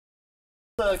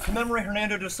to commemorate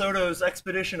Hernando DeSoto's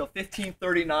expedition of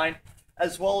 1539,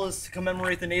 as well as to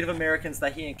commemorate the Native Americans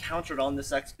that he encountered on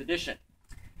this expedition.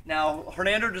 Now,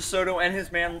 Hernando DeSoto and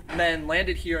his men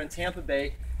landed here in Tampa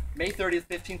Bay, May 30th,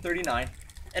 1539,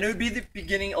 and it would be the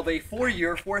beginning of a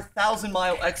 4-year,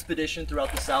 4,000-mile expedition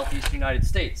throughout the southeast United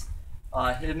States.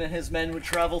 Him and his men would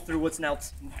travel through what's now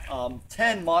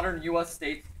 10 modern U.S.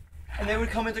 states, and they would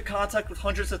come into contact with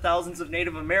hundreds of thousands of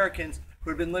Native Americans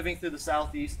who had been living through the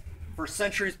southeast for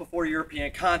centuries before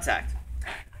European contact.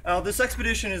 This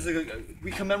expedition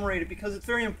we commemorate it because it's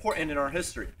very important in our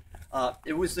history.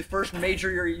 It was the first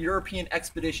major European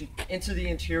expedition into the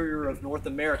interior of North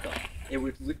America. It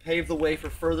would pave the way for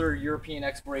further European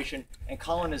exploration and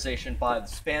colonization by the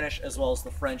Spanish as well as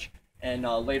the French and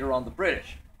later on the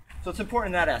British. So it's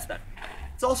important in that aspect.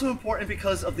 It's also important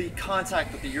because of the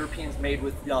contact that the Europeans made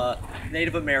with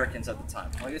Native Americans at the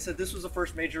time. Like I said, this was the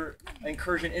first major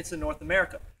incursion into North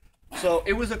America. So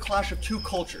it was a clash of two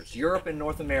cultures, Europe and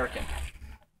North American.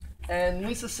 And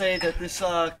needless to say that this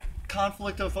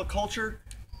conflict of a culture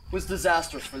was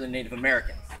disastrous for the Native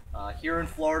Americans. Here in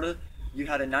Florida, you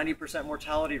had a 90%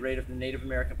 mortality rate of the Native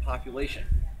American population.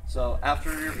 So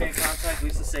after European contact,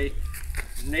 needless to say,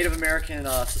 Native American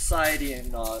society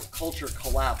and culture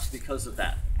collapsed because of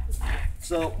that.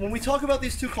 So when we talk about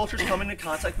these two cultures coming into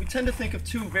contact, we tend to think of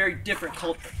two very different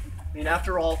cultures. I mean,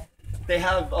 after all, they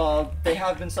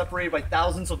have been separated by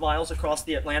thousands of miles across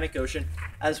the Atlantic Ocean,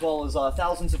 as well as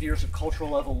thousands of years of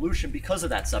cultural evolution because of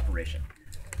that separation.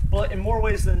 But in more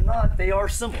ways than not, they are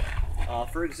similar.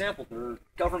 For example, their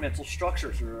governmental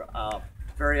structures are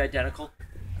very identical.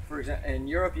 For example, in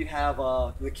Europe, you have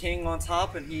the king on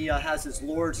top, and he has his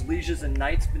lords, lieges, and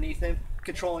knights beneath him,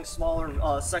 controlling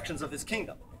smaller sections of his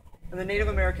kingdom. And the Native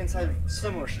Americans had a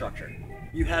similar structure.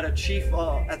 You had a chief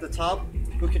at the top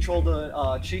who controlled the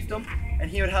chiefdom,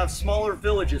 and he would have smaller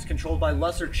villages controlled by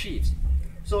lesser chiefs.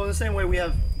 So in the same way, we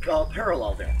have a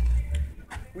parallel there.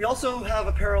 We also have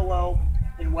a parallel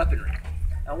in weaponry.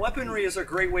 Now, weaponry is a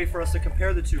great way for us to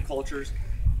compare the two cultures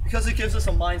because it gives us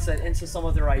a mindset into some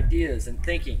of their ideas and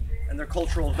thinking and their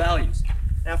cultural values.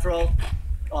 After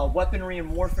all, weaponry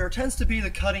and warfare tends to be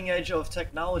the cutting edge of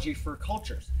technology for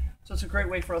cultures. So it's a great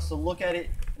way for us to look at it.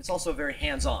 It's also very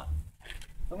hands-on.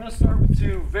 I'm going to start with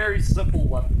two very simple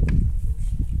weapons.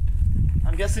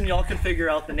 I'm guessing y'all can figure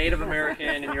out the Native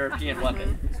American and European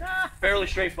weapon. Fairly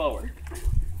straightforward.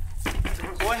 So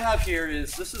what I have here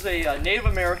is, this is a Native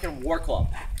American war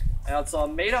club. Now it's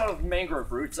made out of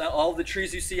mangrove roots. All the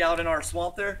trees you see out in our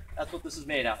swamp there, that's what this is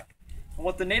made out of. And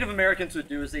what the Native Americans would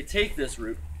do is they take this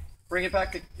root, bring it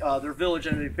back to their village,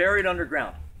 and they bury it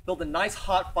underground. Build a nice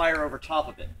hot fire over top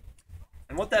of it.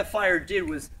 And what that fire did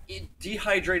was it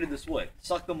dehydrated this wood,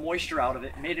 sucked the moisture out of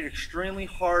it, made it extremely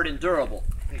hard and durable.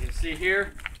 You can see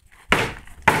here.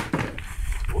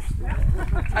 Whoops.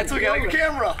 I took out your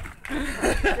camera.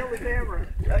 Kill the camera.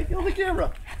 I killed the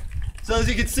camera. So as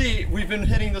you can see, we've been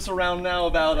hitting this around now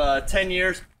about 10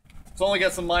 years. It's only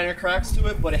got some minor cracks to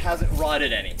it, but it hasn't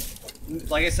rotted any.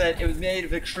 Like I said, it was made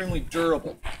of extremely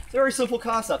durable. It's a very simple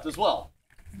concept as well.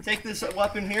 Take this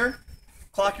weapon here,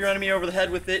 clock your enemy over the head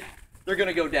with it, they're going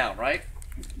to go down, right?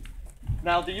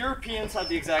 Now, the Europeans had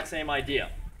the exact same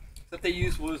idea, except they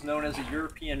used what was known as a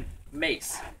European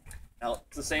mace. Now,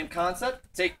 it's the same concept.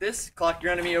 Take this, clock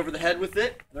your enemy over the head with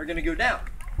it, they're going to go down.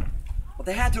 But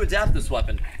they had to adapt this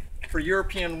weapon for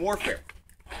European warfare.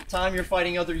 At the time, you're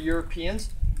fighting other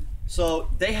Europeans, so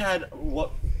they had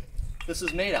what this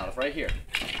is made out of right here.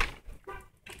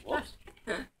 Whoops.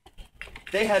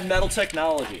 They had metal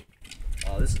technology.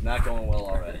 Oh, this is not going well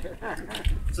already.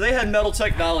 So they had metal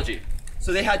technology.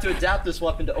 So they had to adapt this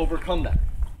weapon to overcome that.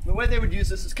 The way they would use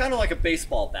this is kind of like a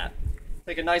baseball bat.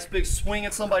 Take a nice big swing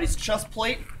at somebody's chest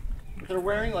plate that they're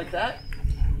wearing like that,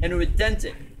 and it would dent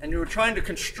it. And you were trying to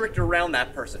constrict around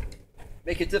that person.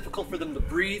 Make it difficult for them to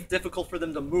breathe, difficult for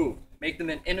them to move, make them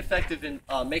ineffective in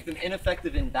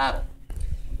battle.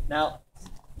 Now,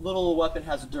 little weapon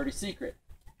has a dirty secret.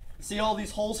 You see all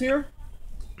these holes here?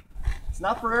 It's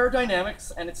not for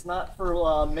aerodynamics, and it's not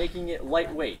for making it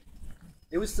lightweight.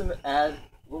 It was to add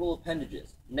little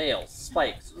appendages, nails,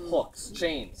 spikes, hooks,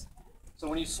 chains. So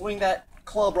when you swing that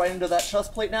club right into that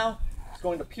chest plate now, it's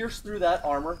going to pierce through that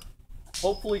armor,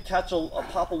 hopefully catch a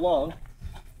pop a lung,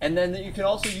 and then you can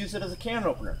also use it as a can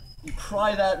opener. You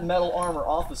pry that metal armor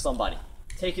off of somebody,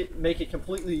 make it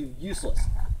completely useless.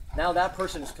 Now that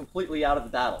person is completely out of the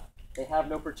battle. They have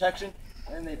no protection,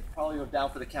 and they probably go down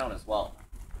for the count as well.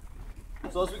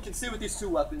 So as we can see with these two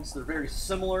weapons, they're very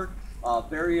similar,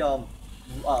 very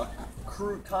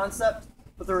crude concept,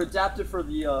 but they're adapted for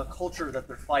the culture that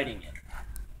they're fighting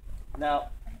in. Now,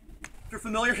 if you're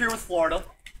familiar here with Florida,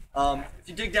 If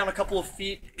you dig down a couple of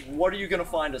feet, what are you going to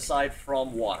find aside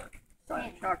from water?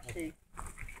 Shark's teeth.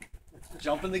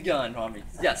 Jumping the gun on me.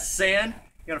 Yes, sand.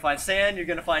 You're going to find sand, you're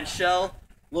going to find shell,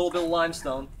 a little bit of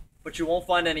limestone, but you won't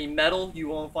find any metal, you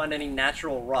won't find any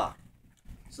natural rock.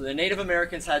 So the Native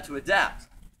Americans had to adapt.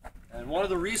 And one of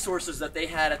the resources that they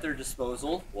had at their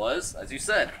disposal was, as you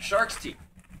said, shark's teeth.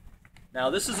 Now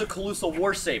this is a Calusa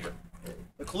war saber.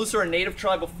 The Calusa are a native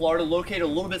tribe of Florida located a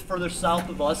little bit further south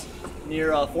of us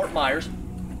near Fort Myers.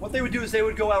 What they would do is they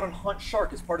would go out and hunt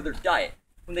shark as part of their diet.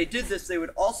 When they did this, they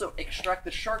would also extract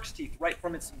the shark's teeth right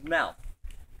from its mouth.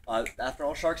 After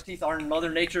all, shark's teeth are Mother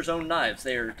Nature's own knives.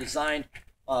 They are designed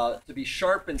to be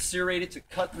sharp and serrated to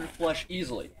cut through flesh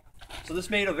easily. So this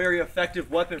made a very effective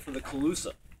weapon for the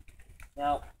Calusa.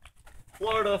 Now,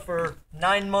 Florida for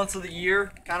 9 months of the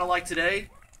year, kind of like today,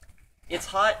 it's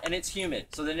hot and it's humid.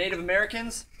 So the Native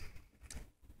Americans,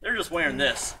 they're just wearing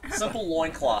this, simple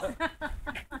loincloth.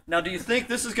 Now, do you think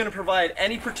this is going to provide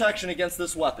any protection against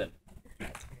this weapon?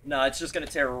 No, it's just going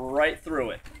to tear right through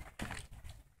it.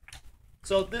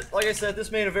 So, like I said,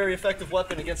 this made a very effective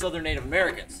weapon against other Native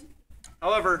Americans.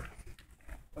 However,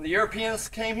 when the Europeans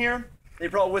came here, they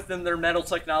brought with them their metal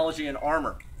technology and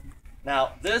armor.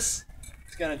 Now, this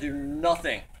is going to do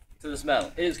nothing to this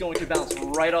metal. It is going to bounce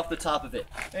right off the top of it.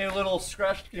 Maybe a little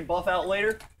scratch you can buff out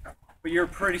later, but you're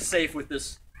pretty safe with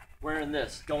this, wearing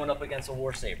this, going up against a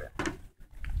war saber.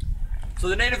 So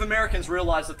the Native Americans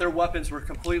realized that their weapons were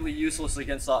completely useless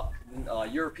against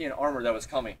European armor that was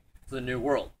coming to the New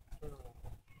World.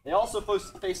 They also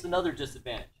faced another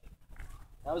disadvantage.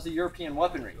 That was the European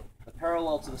weaponry, the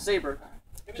parallel to the saber,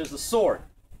 which is the sword.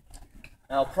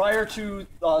 Now, prior to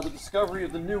the discovery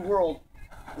of the New World,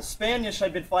 the Spanish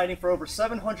had been fighting for over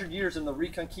 700 years in the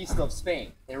Reconquista of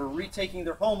Spain. They were retaking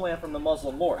their homeland from the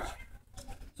Muslim Moors.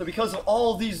 So because of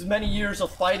all these many years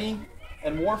of fighting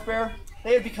and warfare,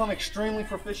 they had become extremely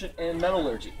proficient in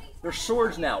metallurgy. Their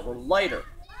swords now were lighter,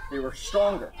 they were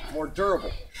stronger, more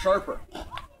durable, sharper.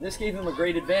 And this gave them a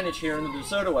great advantage here in the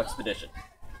DeSoto expedition.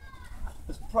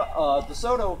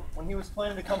 DeSoto, when he was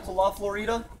planning to come to La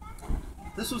Florida,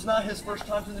 this was not his first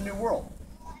time to the New World.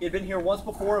 He had been here once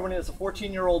before when he was a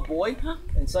 14-year-old boy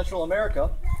in Central America,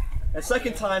 and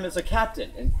second time as a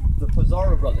captain in the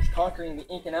Pizarro brothers conquering the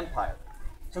Incan Empire.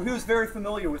 So he was very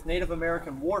familiar with Native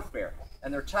American warfare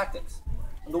and their tactics.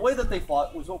 And the way that they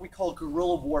fought was what we call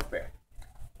guerrilla warfare.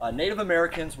 Native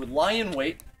Americans would lie in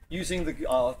wait using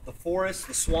the forests,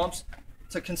 the swamps,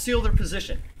 to conceal their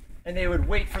position, and they would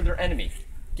wait for their enemy.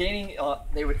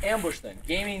 They would ambush them,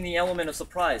 gaining the element of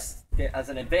surprise as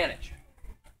an advantage.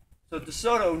 So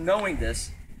DeSoto, knowing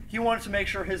this, he wanted to make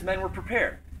sure his men were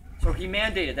prepared. So he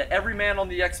mandated that every man on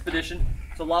the expedition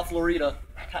to La Florida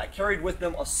carried with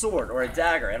them a sword or a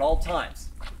dagger at all times.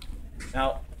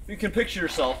 Now, if you can picture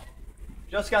yourself,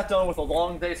 just got done with a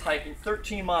long day's hiking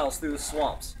 13 miles through the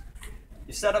swamps.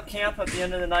 You set up camp at the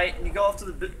end of the night and you go off to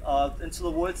into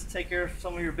the woods to take care of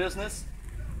some of your business.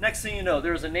 Next thing you know,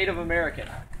 there's a Native American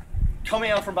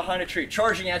coming out from behind a tree,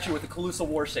 charging at you with a Calusa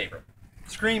war saber,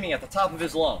 screaming at the top of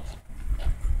his lungs.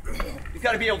 You've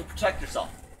got to be able to protect yourself.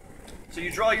 So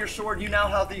you draw your sword, you now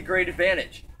have the great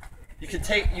advantage.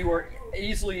 You are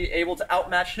easily able to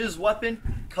outmatch his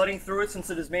weapon, cutting through it since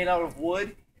it is made out of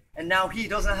wood, and now he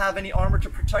doesn't have any armor to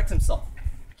protect himself.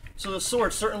 So the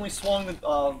sword certainly swung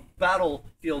the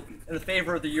battlefield in the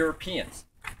favor of the Europeans.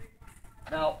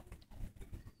 Now,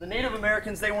 the Native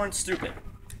Americans, they weren't stupid.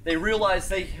 They realized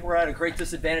they were at a great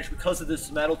disadvantage because of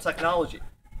this metal technology.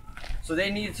 So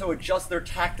they needed to adjust their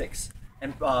tactics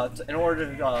and, in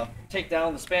order to take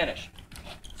down the Spanish.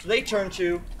 So they turned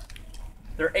to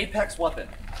their apex weapon,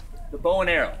 the bow and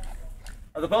arrow.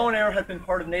 Now, the bow and arrow had been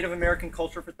part of Native American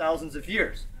culture for thousands of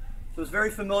years, so it was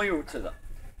very familiar to them.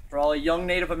 For all, a young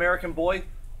Native American boy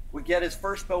would get his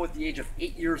first bow at the age of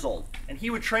 8 years old, and he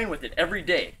would train with it every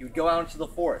day. He would go out into the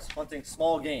forest, hunting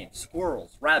small game,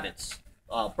 squirrels, rabbits,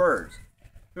 birds.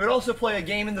 He would also play a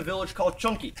game in the village called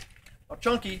chunky. Now,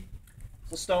 chunky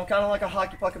is a stone kind of like a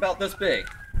hockey puck about this big.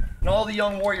 And all the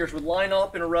young warriors would line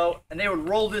up in a row, and they would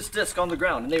roll this disc on the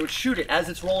ground, and they would shoot it as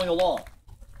it's rolling along.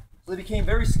 So they became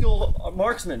very skilled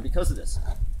marksmen because of this.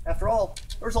 After all,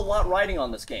 there was a lot riding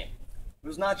on this game. It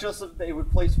was not just that they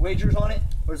would place wagers on it,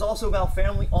 but it was also about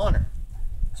family honor.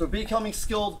 So becoming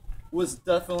skilled was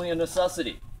definitely a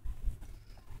necessity.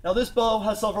 Now this bow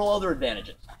has several other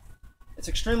advantages. It's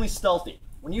extremely stealthy.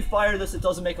 When you fire this, it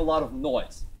doesn't make a lot of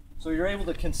noise, so you're able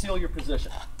to conceal your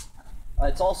position.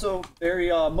 It's also very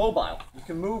mobile. You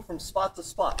can move from spot to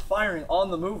spot, firing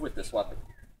on the move with this weapon.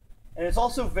 And it's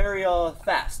also very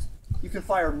fast. You can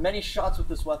fire many shots with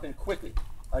this weapon quickly.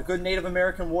 A good Native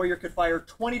American warrior could fire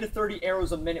 20 to 30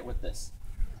 arrows a minute with this.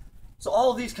 So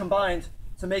all of these combined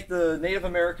to make the Native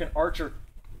American archer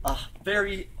a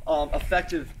very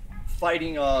effective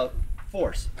fighting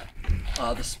force.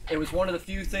 It was one of the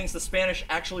few things the Spanish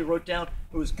actually wrote down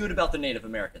that was good about the Native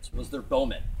Americans, was their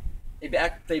bowmen.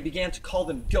 They began to call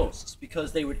them ghosts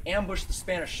because they would ambush the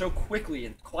Spanish so quickly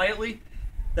and quietly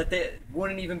that they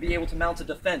wouldn't even be able to mount a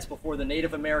defense before the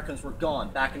Native Americans were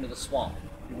gone back into the swamp.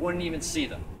 You wouldn't even see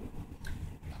them.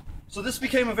 So this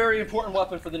became a very important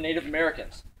weapon for the Native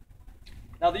Americans.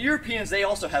 Now the Europeans, they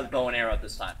also had bow and arrow at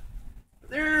this time.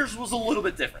 Theirs was a little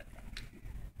bit different.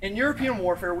 In European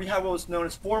warfare, we have what was known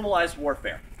as formalized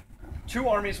warfare. Two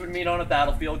armies would meet on a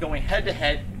battlefield going head to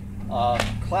head,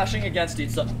 clashing against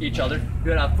each other.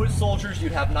 You would have foot soldiers,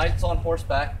 you'd have knights on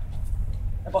horseback,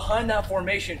 and behind that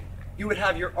formation, you would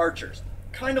have your archers,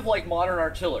 kind of like modern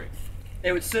artillery.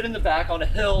 They would sit in the back on a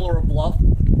hill or a bluff.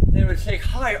 They would take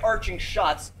high arching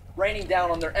shots, raining down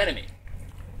on their enemy.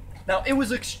 Now, it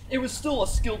was still a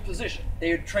skilled position. They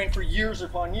had trained for years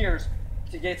upon years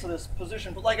to get to this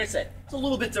position, but like I said, it's a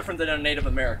little bit different than a Native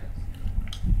American.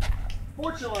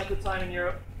 Fortunately, at the time in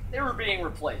Europe, they were being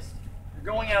replaced. They're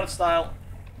going out of style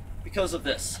because of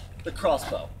this, the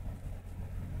crossbow.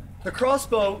 The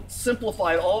crossbow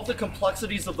simplified all of the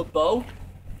complexities of the bow,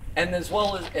 and as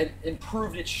well as it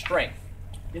improved its strength.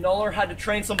 You no longer had to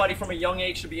train somebody from a young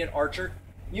age to be an archer.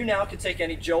 You now could take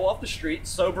any Joe off the street,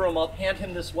 sober him up, hand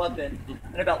him this weapon.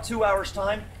 In about 2 hours'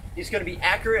 time, he's going to be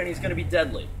accurate and he's going to be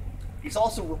deadly. He's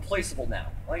also replaceable now.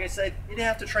 Like I said, you didn't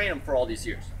have to train him for all these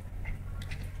years.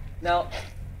 Now,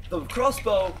 the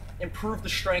crossbow improved the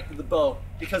strength of the bow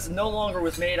because it no longer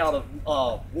was made out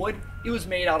of wood, it was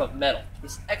made out of metal.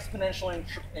 This exponentially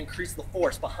increased the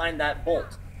force behind that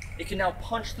bolt. It can now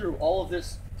punch through all of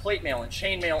this plate mail and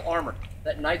chain mail armor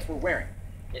that knights were wearing.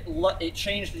 It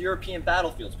changed the European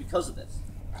battlefields because of this.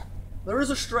 There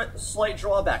is a slight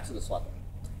drawback to this weapon.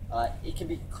 It can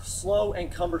be slow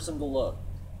and cumbersome to load.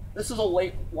 This is a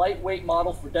lightweight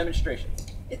model for demonstration.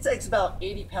 It takes about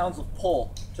 80 pounds of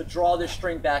pull to draw this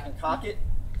string back and cock it,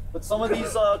 but some of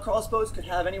these crossbows could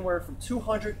have anywhere from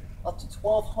 200 up to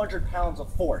 1,200 pounds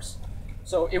of force.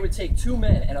 So it would take 2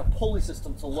 men and a pulley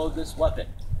system to load this weapon.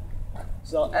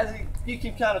 So as you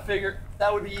can kind of figure,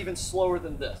 that would be even slower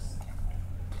than this.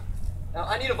 Now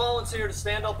I need a volunteer to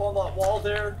stand up on that wall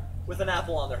there with an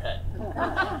apple on their head.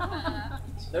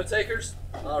 No takers?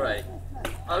 All right.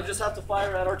 I'll just have to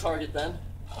fire at our target then.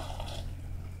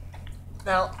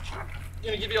 Now, I'm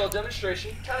going to give you all a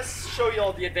demonstration, kind of show you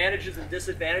all the advantages and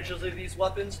disadvantages of these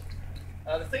weapons.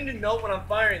 The thing to note when I'm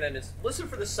firing them is listen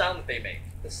for the sound that they make.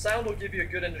 The sound will give you a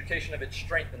good indication of its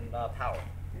strength and power.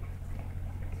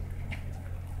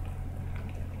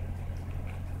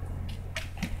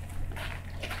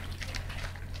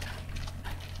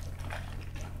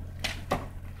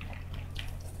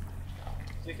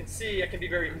 So you can see it can be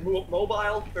very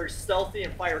mobile, very stealthy,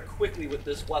 and fire quickly with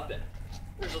this weapon.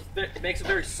 It makes a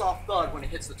very soft thud when it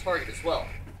hits the target as well,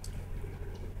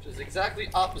 which is exactly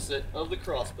opposite of the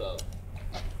crossbow.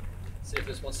 Let's see if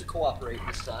this wants to cooperate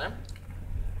this time.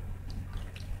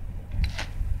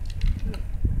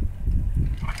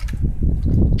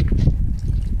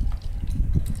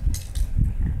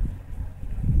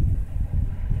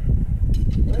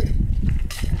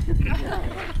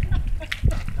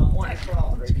 Not wanting to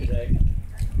cooperate today.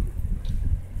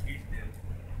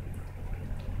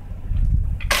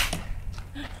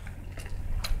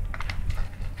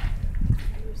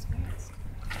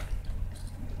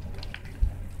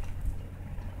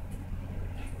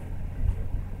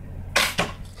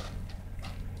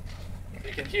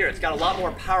 You can hear it's got a lot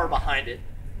more power behind it.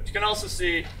 But you can also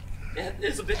see it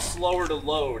is a bit slower to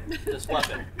load this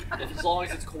weapon, as long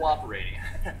as it's cooperating.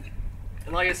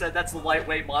 And like I said, that's the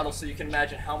lightweight model, so you can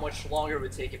imagine how much longer it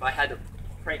would take if I had to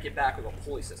crank it back with a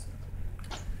pulley system.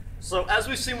 So as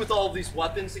we've seen with all of these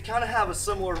weapons, they kind of have a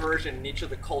similar version in each of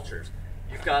the cultures.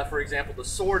 You've got, for example, the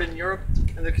sword in Europe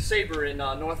and the saber in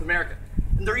North America.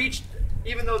 And they're each,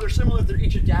 even though they're similar, they're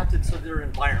each adapted to their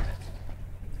environment.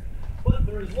 But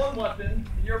there is one weapon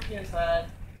the Europeans had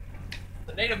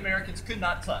the Native Americans could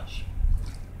not touch.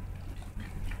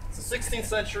 It's a 16th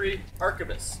century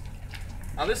arquebus.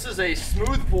 Now this is a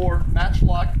smoothbore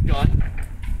matchlock gun,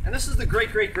 and this is the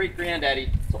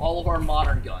great-great-great-granddaddy to all of our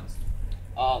modern guns.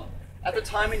 At the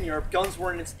time in Europe, guns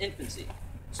were in its infancy.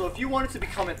 So if you wanted to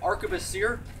become an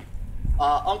arquebusier,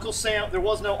 Uncle Sam, there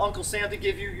was no Uncle Sam to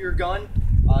give you your gun.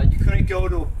 You couldn't go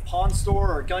to a pawn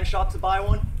store or a gun shop to buy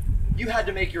one. You had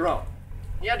to make your own.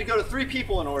 You had to go to 3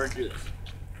 people in order to do this.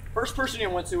 First person you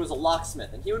went to was a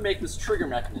locksmith, and he would make this trigger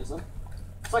mechanism.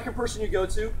 Second person you go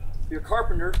to, your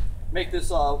carpenter, make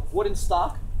this wooden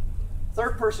stock.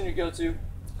 Third person you go to,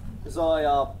 is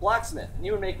a blacksmith, and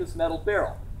he would make this metal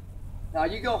barrel. Now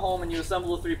you go home and you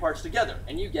assemble the three parts together,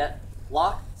 and you get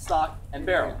lock, stock, and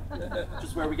barrel, which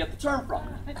is where we get the term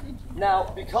from.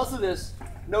 Now, because of this,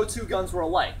 no two guns were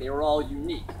alike. They were all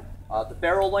unique. The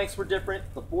barrel lengths were different,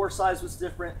 the bore size was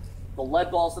different, the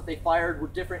lead balls that they fired were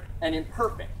different and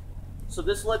imperfect. So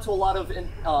this led to a lot of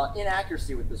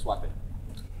inaccuracy with this weapon.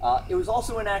 It was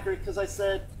also inaccurate because I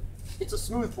said it's a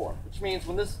smooth bore, which means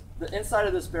when the inside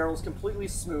of this barrel is completely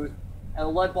smooth and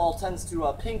the lead ball tends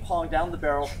to ping pong down the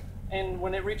barrel, and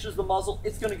when it reaches the muzzle,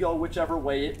 it's going to go whichever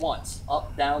way it wants,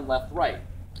 up, down, left, right.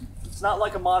 It's not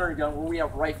like a modern gun where we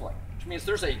have rifling, which means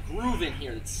there's a groove in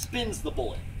here that spins the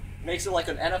bullet. Makes it like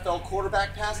an NFL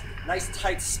quarterback pass, nice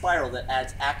tight spiral that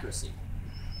adds accuracy.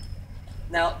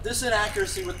 Now, this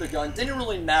inaccuracy with the gun didn't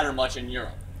really matter much in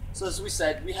Europe. So as we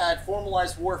said, we had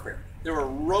formalized warfare. There were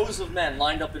rows of men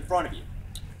lined up in front of you.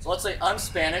 So let's say I'm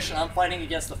Spanish and I'm fighting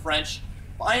against the French.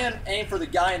 If I aim for the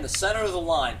guy in the center of the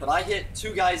line, but I hit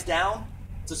two guys down,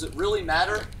 does it really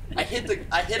matter? I hit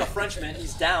a Frenchman,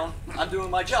 he's down, I'm doing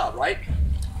my job, right?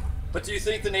 But do you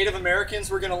think the Native Americans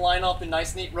were going to line up in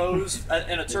nice neat rows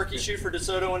in a turkey shoot for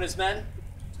DeSoto and his men?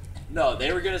 No,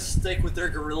 they were going to stick with their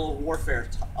guerrilla warfare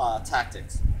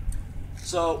tactics.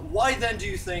 So why then do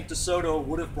you think DeSoto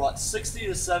would have brought 60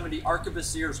 to 70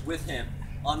 arquebusiers with him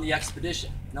on the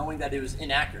expedition, knowing that it was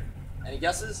inaccurate? Any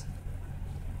guesses?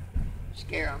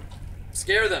 Scare them.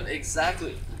 Scare them,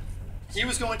 exactly. He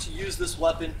was going to use this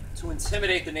weapon to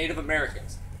intimidate the Native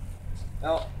Americans.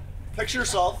 Now, picture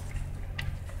yourself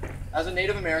as a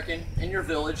Native American in your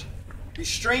village. These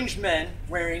strange men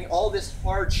wearing all this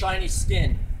hard, shiny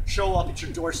skin show up at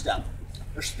your doorstep.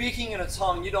 They're speaking in a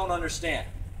tongue you don't understand.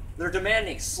 They're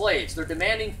demanding slaves, they're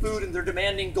demanding food, and they're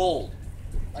demanding gold.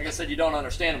 Like I said, you don't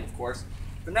understand them, of course.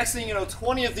 The next thing you know,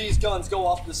 20 of these guns go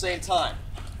off at the same time.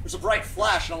 There's a bright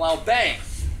flash and a loud bang.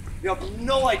 You have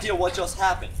no idea what just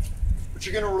happened, but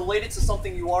you're going to relate it to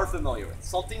something you are familiar with.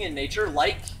 Something in nature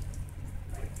like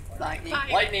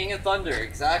lightning and thunder,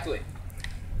 exactly.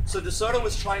 So DeSoto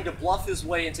was trying to bluff his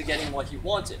way into getting what he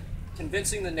wanted,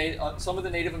 convincing some of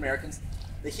the Native Americans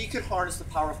that he could harness the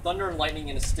power of thunder and lightning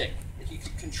in a stick, that he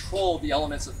could control the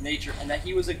elements of nature, and that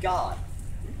he was a god.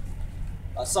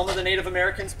 Some of the Native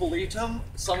Americans believed him,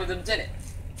 some of them didn't.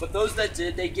 But those that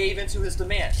did, they gave in to his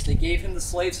demands. They gave him the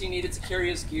slaves he needed to carry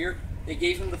his gear. They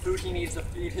gave him the food he needed to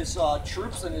feed his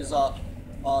troops and his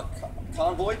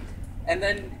convoy. And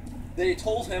then they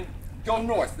told him, go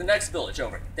north, the next village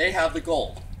over. They have the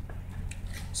gold.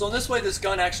 So in this way, this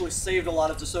gun actually saved a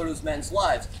lot of DeSoto's men's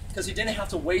lives, because he didn't have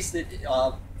to waste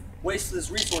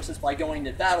his resources by going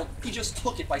to battle. He just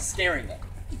took it by scaring them.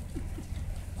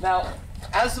 Now,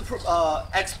 as the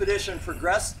expedition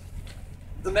progressed,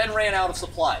 the men ran out of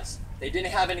supplies. They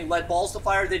didn't have any lead balls to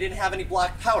fire. They didn't have any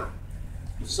black powder.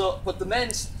 But the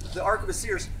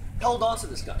arquebusiers, held onto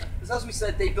this gun, because as we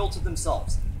said, they built it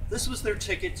themselves. This was their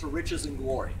ticket to riches and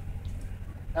glory.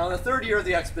 Now, in the third year of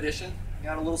the expedition, we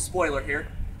got a little spoiler here.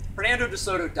 Hernando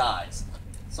DeSoto dies.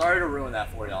 Sorry to ruin that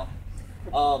for y'all.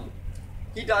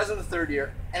 He dies in the third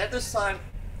year, and at this time,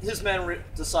 his men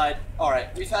decide, all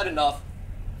right, we've had enough.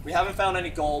 We haven't found any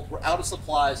gold. We're out of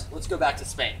supplies. Let's go back to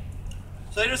Spain.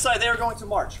 So they decided they were going to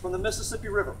march from the Mississippi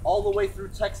River all the way through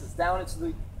Texas down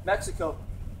into Mexico,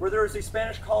 where there is a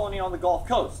Spanish colony on the Gulf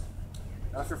Coast.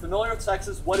 Now, if you're familiar with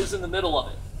Texas, what is in the middle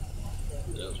of it?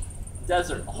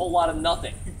 Desert, a whole lot of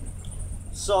nothing.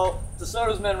 So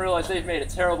DeSoto's men realize they've made a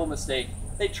terrible mistake.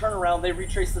 They turn around, they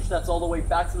retrace their steps all the way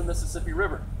back to the Mississippi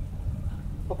River.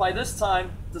 But by this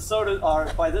time,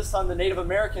 the Native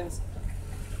Americans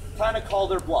kind of call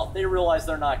their bluff. They realize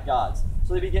they're not gods.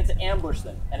 So they begin to ambush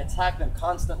them and attack them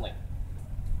constantly.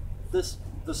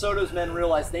 DeSoto's men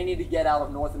realize they need to get out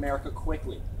of North America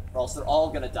quickly, or else they're all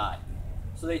going to die.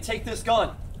 So they take this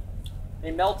gun,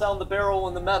 they melt down the barrel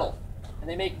and the metal, and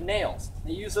they make nails.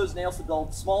 They use those nails to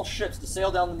build small ships to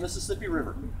sail down the Mississippi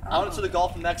River, out into the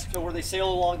Gulf of Mexico, where they sail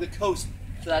along the coast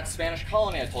to that Spanish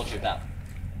colony I told you about.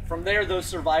 From there, those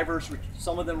survivors,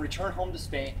 some of them return home to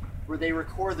Spain, where they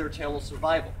record their tale of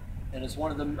survival. And it's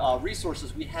one of the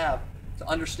resources we have to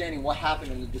understanding what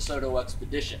happened in the DeSoto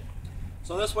expedition.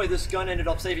 So this way, this gun ended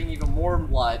up saving even more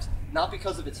lives, not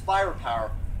because of its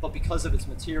firepower, but because of its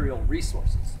material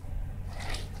resources.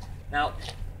 Now,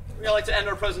 we like to end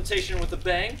our presentation with a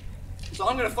bang, so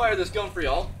I'm going to fire this gun for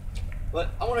y'all, but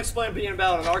I want to explain being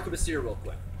about an arquebusier real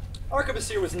quick.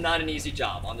 Arquebusier was not an easy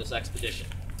job on this expedition.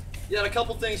 You had a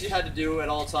couple things you had to do at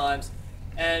all times,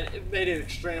 and it made it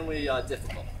extremely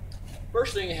difficult.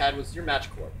 First thing you had was your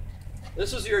match cord.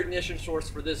 This was your ignition source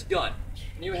for this gun.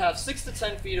 And you would have 6 to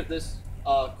 10 feet of this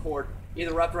cord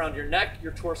either wrapped around your neck,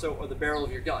 your torso, or the barrel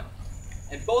of your gun.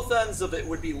 and both ends of it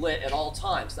would be lit at all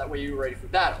times. That way you were ready for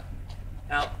battle.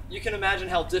 Now, you can imagine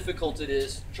how difficult it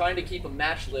is trying to keep a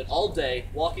match lit all day,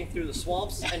 walking through the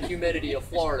swamps and humidity of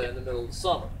Florida in the middle of the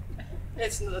summer.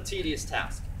 It's a tedious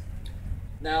task.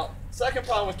 Now, second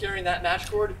problem with carrying that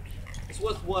match cord is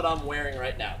with what I'm wearing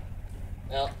right now.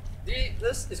 Now,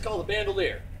 this is called a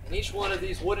bandolier, and each one of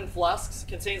these wooden flasks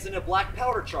contains a black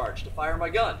powder charge to fire my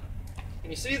gun.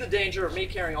 And you see the danger of me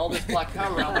carrying all this black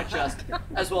powder around my chest,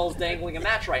 as well as dangling a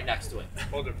match right next to it.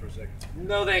 Hold it for a second.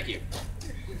 No, thank you.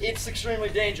 It's extremely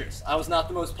dangerous. I was not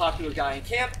the most popular guy in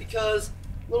camp because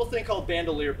a little thing called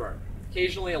bandolier burn.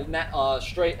 Occasionally a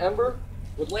stray ember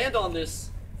would land on this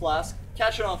flask,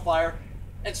 catch it on fire,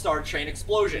 and start a chain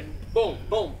explosion. Boom,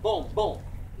 boom, boom, boom.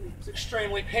 It's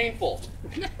extremely painful.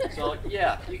 So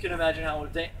yeah, you can imagine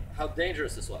how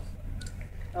dangerous this was.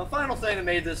 Now, the final thing that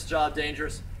made this job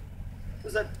dangerous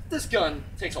is that this gun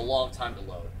takes a long time to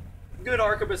load. A good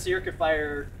arquebus here could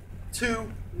fire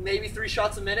 2, maybe 3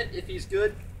 shots a minute if he's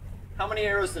good. How many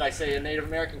arrows did I say a Native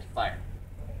American can fire?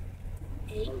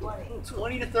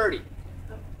 20 to 30.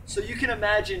 So you can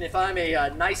imagine if I'm a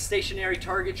nice stationary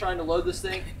target trying to load this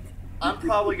thing, I'm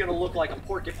probably going to look like a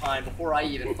porcupine before I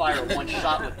even fire one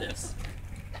shot with this.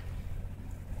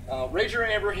 Ranger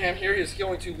Abraham here is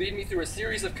going to lead me through a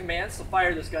series of commands to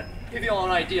fire this gun, give you all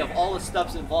an idea of all the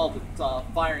steps involved with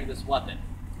firing this weapon.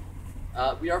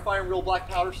 We are firing real black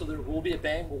powder, so there will be a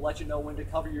bang. We'll let you know when to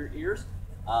cover your ears.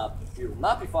 We will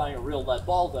not be firing a real lead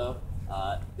ball, though.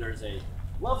 There's a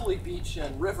lovely beach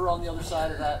and river on the other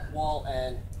side of that wall,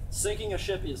 and sinking a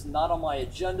ship is not on my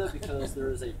agenda because there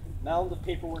is a mound of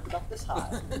paperwork about this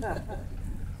high.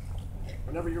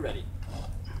 Whenever you're ready.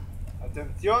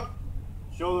 Atención,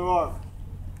 shoulder arm.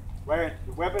 Right into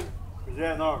the weapon,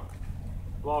 present arm.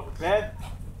 Blow off your pad,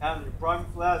 handle your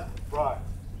priming flask, and fry.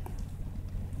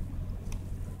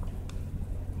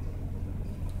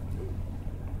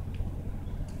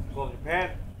 Blow off your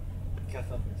pan,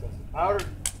 cast off excessive powder,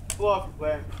 blow off your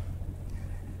plan.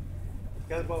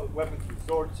 Cast both weapons with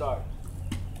sword sides.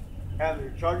 Handle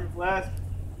your charging flask,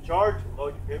 charge, and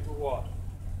load your paper wad.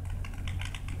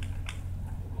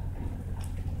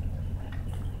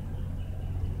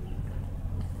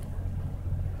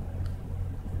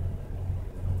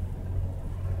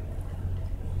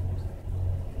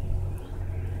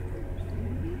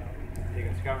 Take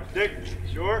a scout stick,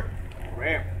 short,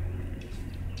 ram.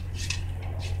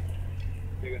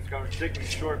 Take a scout stick with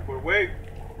short for weight.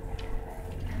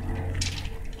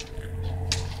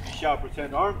 Shout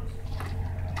percent arm.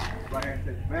 Right hand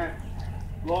takes man.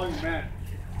 Blowing man.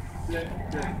 Sit,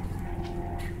 sit.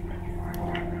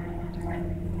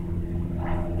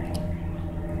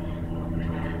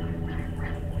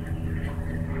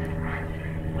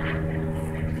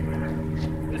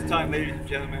 This time, ladies and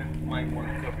gentlemen, you might want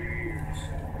to cover your ears.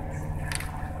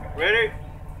 Ready?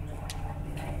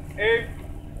 Aim.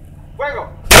 Fuego!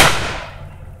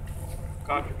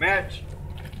 Cock your match.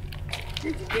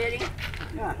 Did you get him?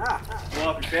 Blow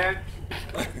up your pad.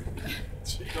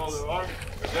 Shoulder arm,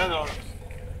 present arm.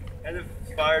 And if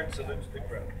fired, salute to the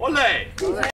crowd. Ole!